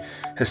UK,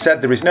 has said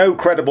there is no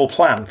credible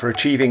plan for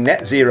achieving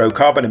net zero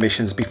carbon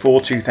emissions before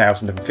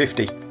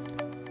 2050.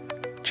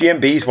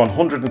 GMB's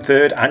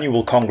 103rd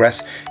annual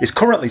Congress is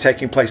currently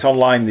taking place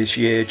online this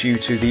year due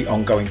to the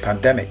ongoing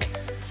pandemic.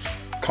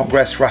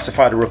 Congress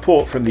ratified a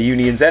report from the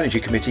union's Energy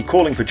Committee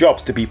calling for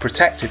jobs to be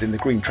protected in the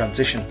green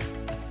transition.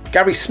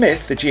 Gary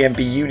Smith, the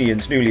GMB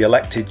union's newly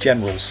elected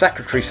General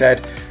Secretary,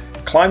 said,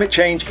 "Climate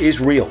change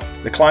is real,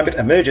 the climate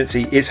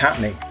emergency is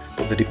happening,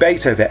 but the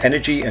debate over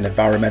energy and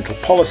environmental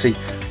policy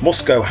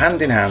must go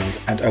hand in hand,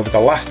 and over the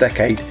last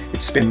decade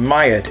it's been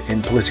mired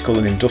in political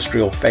and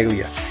industrial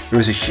failure. There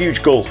is a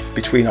huge gulf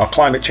between our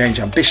climate change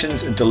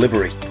ambitions and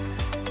delivery.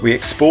 We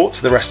export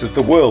to the rest of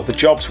the world the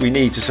jobs we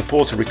need to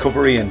support a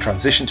recovery and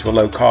transition to a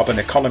low carbon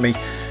economy,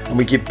 and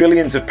we give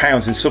billions of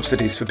pounds in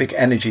subsidies for big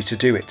energy to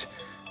do it.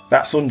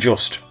 That's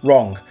unjust,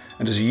 wrong,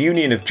 and as a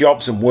union of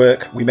jobs and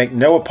work, we make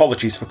no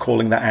apologies for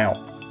calling that out."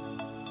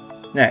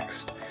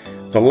 Next,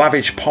 the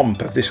lavish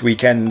pomp of this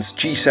weekend's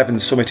G7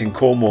 summit in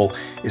Cornwall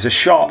is a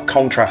sharp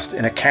contrast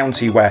in a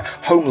county where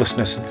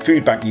homelessness and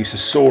food bank use are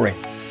soaring,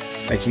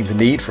 making the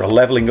need for a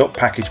levelling up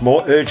package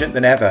more urgent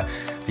than ever,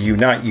 the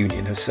Unite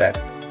union has said.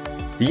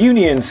 The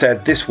union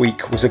said this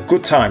week was a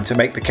good time to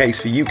make the case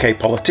for UK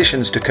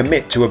politicians to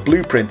commit to a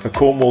blueprint for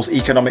Cornwall's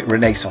economic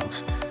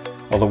renaissance,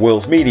 while the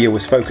world's media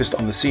was focused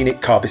on the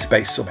scenic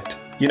Cardiff-based summit.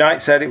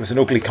 Unite said it was an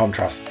ugly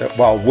contrast that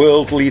while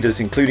world leaders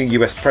including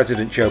US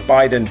President Joe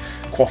Biden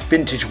quaff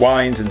vintage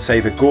wines and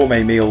savour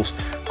gourmet meals,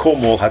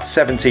 Cornwall had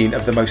 17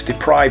 of the most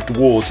deprived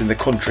wards in the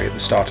country at the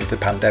start of the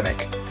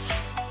pandemic.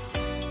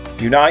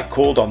 Unite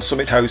called on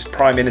summit host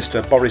Prime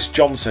Minister Boris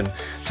Johnson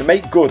to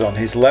make good on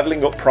his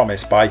levelling up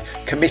promise by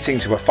committing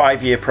to a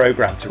 5-year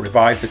programme to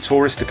revive the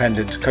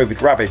tourist-dependent,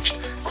 COVID-ravaged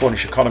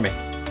Cornish economy.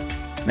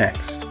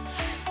 Next,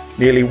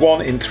 nearly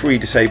 1 in 3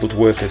 disabled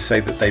workers say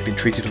that they've been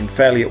treated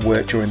unfairly at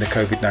work during the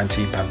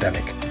COVID-19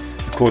 pandemic,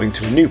 according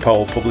to a new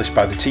poll published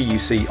by the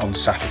TUC on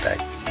Saturday.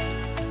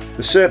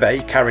 The survey,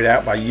 carried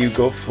out by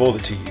YouGov for the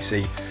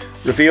TUC,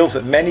 reveals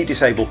that many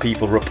disabled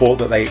people report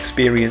that they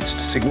experienced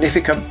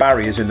significant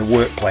barriers in the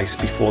workplace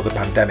before the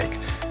pandemic,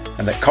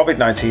 and that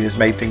COVID-19 has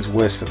made things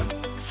worse for them.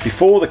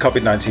 Before the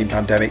COVID-19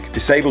 pandemic,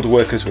 disabled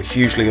workers were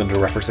hugely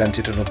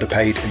underrepresented and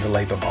underpaid in the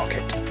labour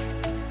market.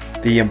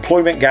 The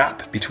employment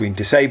gap between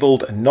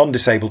disabled and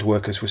non-disabled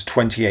workers was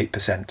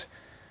 28%,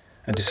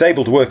 and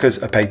disabled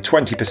workers are paid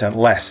 20%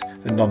 less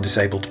than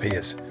non-disabled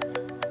peers.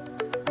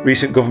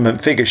 Recent government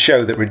figures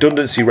show that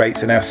redundancy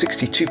rates are now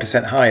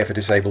 62% higher for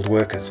disabled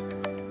workers.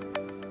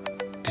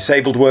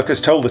 Disabled workers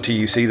told the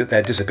TUC that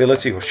their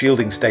disability or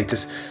shielding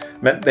status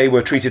meant they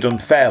were treated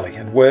unfairly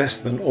and worse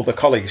than other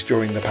colleagues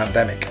during the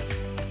pandemic.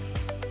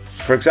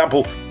 For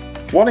example,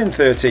 1 in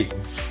 13,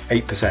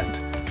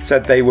 8%,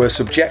 said they were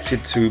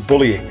subjected to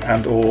bullying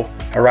and or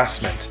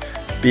harassment,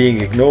 being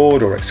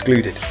ignored or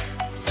excluded,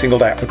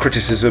 singled out for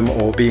criticism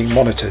or being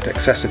monitored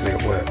excessively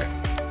at work.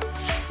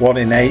 1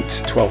 in 8,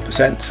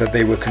 12%, said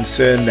they were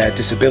concerned their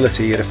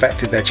disability had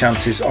affected their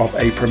chances of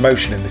a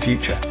promotion in the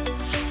future.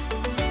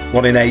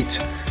 1 in 8,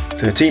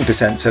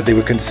 13% said they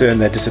were concerned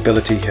their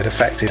disability had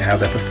affected how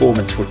their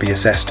performance would be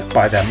assessed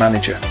by their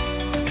manager.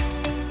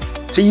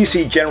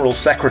 TUC General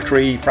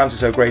Secretary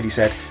Francis O'Grady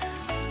said,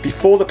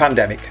 "Before the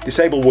pandemic,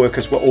 disabled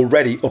workers were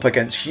already up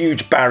against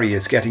huge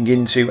barriers getting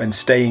into and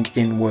staying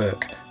in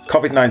work.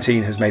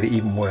 COVID-19 has made it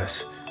even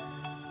worse.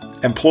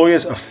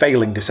 Employers are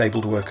failing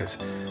disabled workers.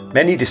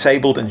 Many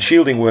disabled and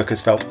shielding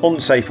workers felt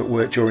unsafe at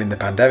work during the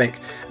pandemic,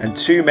 and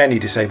too many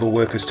disabled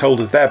workers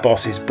told us their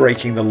boss is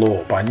breaking the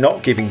law by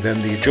not giving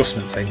them the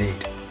adjustments they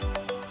need."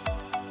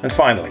 And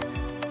finally,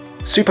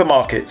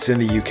 supermarkets in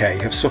the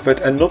UK have suffered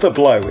another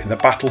blow in the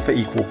battle for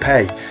equal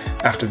pay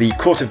after the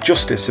Court of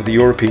Justice of the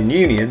European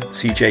Union,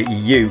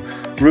 CJEU,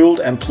 ruled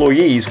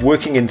employees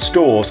working in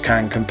stores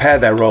can compare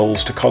their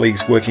roles to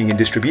colleagues working in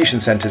distribution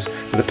centres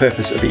for the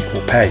purpose of equal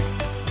pay.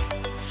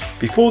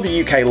 Before the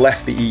UK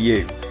left the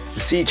EU, the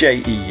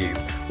CJEU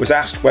was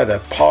asked whether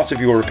part of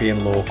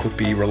European law could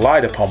be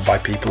relied upon by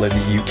people in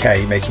the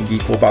UK making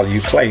equal value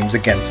claims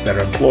against their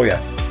employer.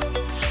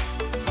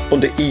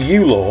 Under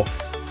EU law,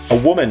 a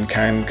woman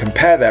can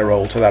compare their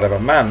role to that of a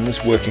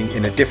man's working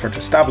in a different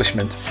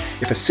establishment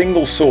if a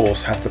single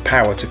source has the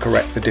power to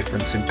correct the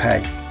difference in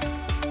pay.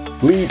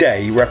 Lee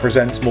Day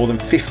represents more than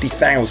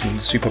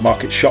 50,000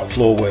 supermarket shop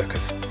floor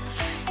workers,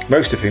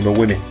 most of whom are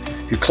women,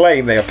 who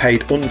claim they are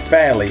paid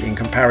unfairly in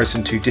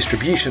comparison to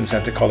distribution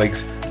centre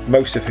colleagues,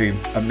 most of whom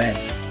are men.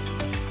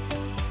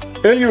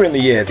 Earlier in the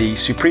year, the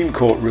Supreme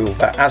Court ruled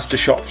that Asda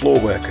shop floor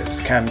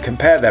workers can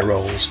compare their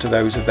roles to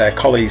those of their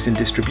colleagues in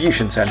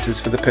distribution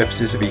centres for the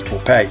purposes of equal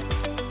pay.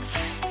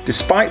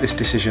 Despite this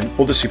decision,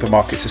 other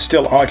supermarkets are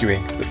still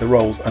arguing that the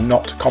roles are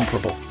not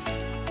comparable.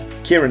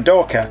 Kieran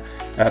Dorker,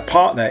 a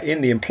partner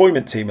in the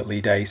employment team at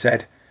Lee Day,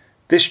 said,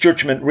 "This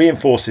judgment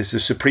reinforces the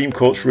Supreme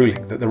Court's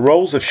ruling that the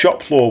roles of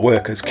shop floor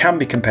workers can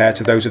be compared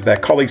to those of their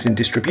colleagues in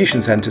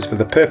distribution centres for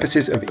the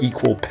purposes of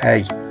equal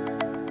pay."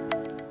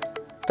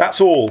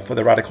 That's all for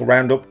the Radical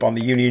Roundup on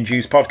the Union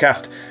Jews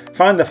podcast.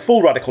 Find the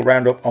full Radical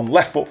Roundup on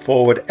Left Foot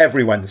Forward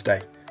every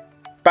Wednesday.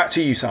 Back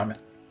to you, Simon.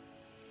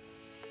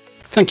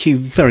 Thank you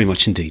very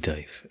much indeed,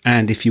 Dave.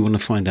 And if you want to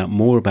find out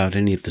more about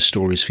any of the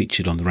stories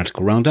featured on the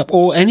Radical Roundup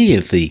or any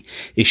of the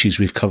issues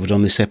we've covered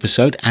on this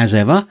episode, as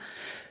ever,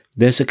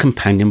 there's a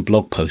companion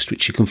blog post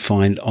which you can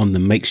find on the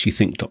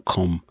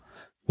makesyouthink.com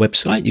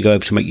website. You go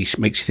over to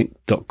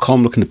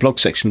makesyouthink.com, look in the blog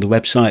section of the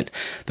website.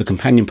 The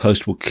companion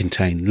post will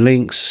contain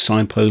links,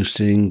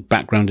 signposting,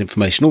 background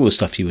information, all the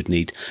stuff you would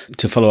need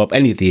to follow up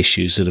any of the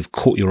issues that have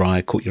caught your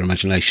eye, caught your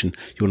imagination,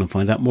 you want to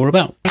find out more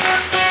about.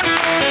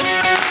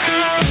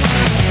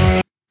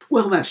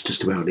 Well, that's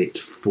just about it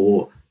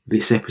for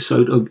this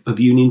episode of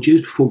Union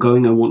Jews. Before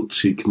going, I want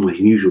to give my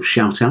usual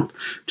shout out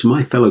to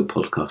my fellow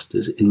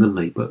podcasters in the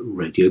Labour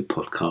Radio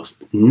Podcast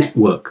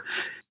Network.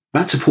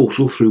 That's a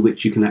portal through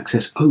which you can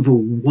access over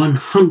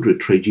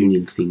 100 trade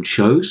union themed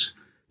shows.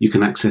 You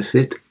can access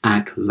it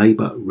at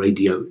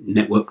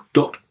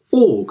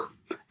labourradionetwork.org.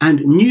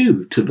 And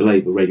new to the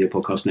Labour Radio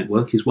Podcast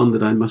Network is one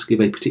that I must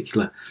give a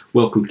particular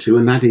welcome to,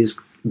 and that is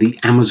the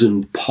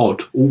Amazon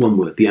Pod, all one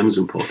word, the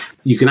Amazon Pod.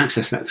 You can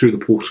access that through the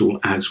portal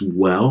as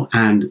well,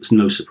 and it's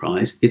no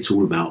surprise, it's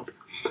all about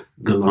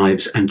the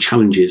lives and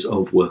challenges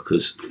of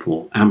workers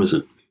for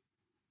Amazon.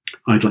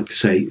 I'd like to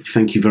say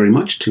thank you very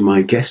much to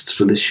my guests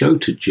for this show,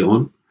 to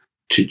John,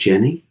 to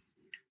Jenny,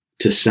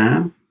 to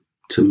Sam,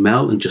 to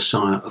Mel and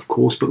Josiah, of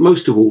course, but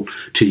most of all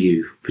to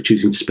you for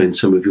choosing to spend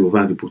some of your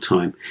valuable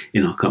time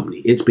in our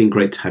company. It's been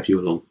great to have you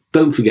along.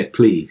 Don't forget,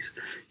 please,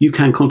 you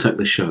can contact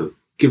the show.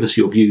 Give us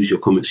your views, your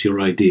comments, your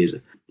ideas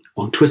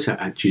on Twitter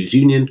at Jews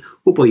Union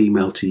or by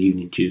email to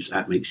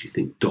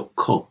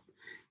unionjews@makesyouthink.com.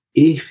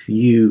 If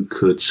you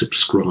could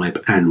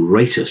subscribe and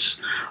rate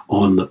us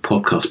on the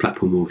podcast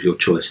platform of your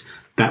choice,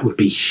 that would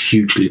be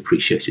hugely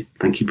appreciated.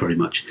 Thank you very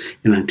much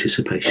in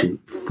anticipation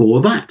for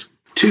that.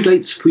 2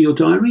 dates for your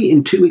diary.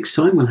 In 2 weeks'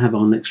 time, we'll have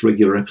our next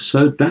regular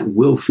episode. That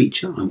will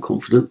feature, I'm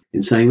confident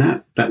in saying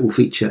that will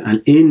feature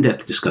an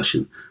in-depth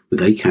discussion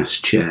with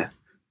ACAS chair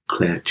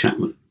Claire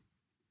Chapman.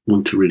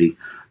 One to really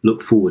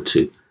look forward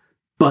to.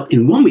 But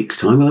in 1 week's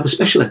time, we'll have a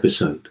special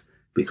episode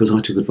because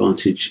I took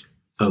advantage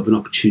of an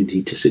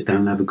opportunity to sit down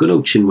and have a good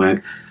old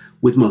chinwag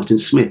with Martin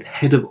Smith,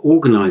 head of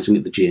organising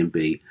at the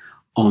GMB,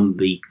 on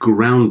the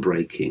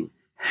groundbreaking,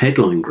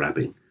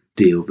 headline-grabbing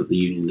deal that the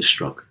union has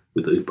struck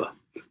with Uber.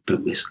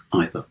 Don't miss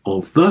either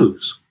of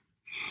those.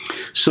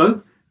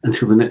 So,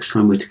 until the next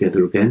time we're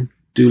together again,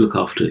 do look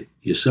after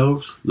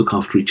yourselves, look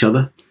after each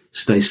other,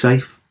 stay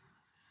safe,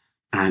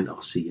 and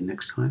I'll see you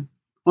next time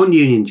on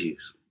Union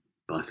Dues.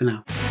 Bye for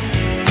now.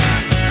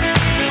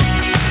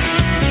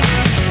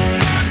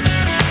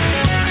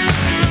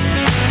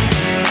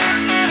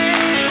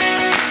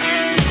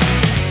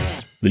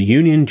 The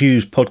Union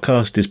Dues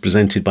podcast is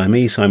presented by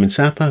me, Simon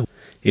Sapper.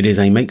 It is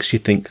a Makes You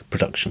Think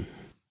production.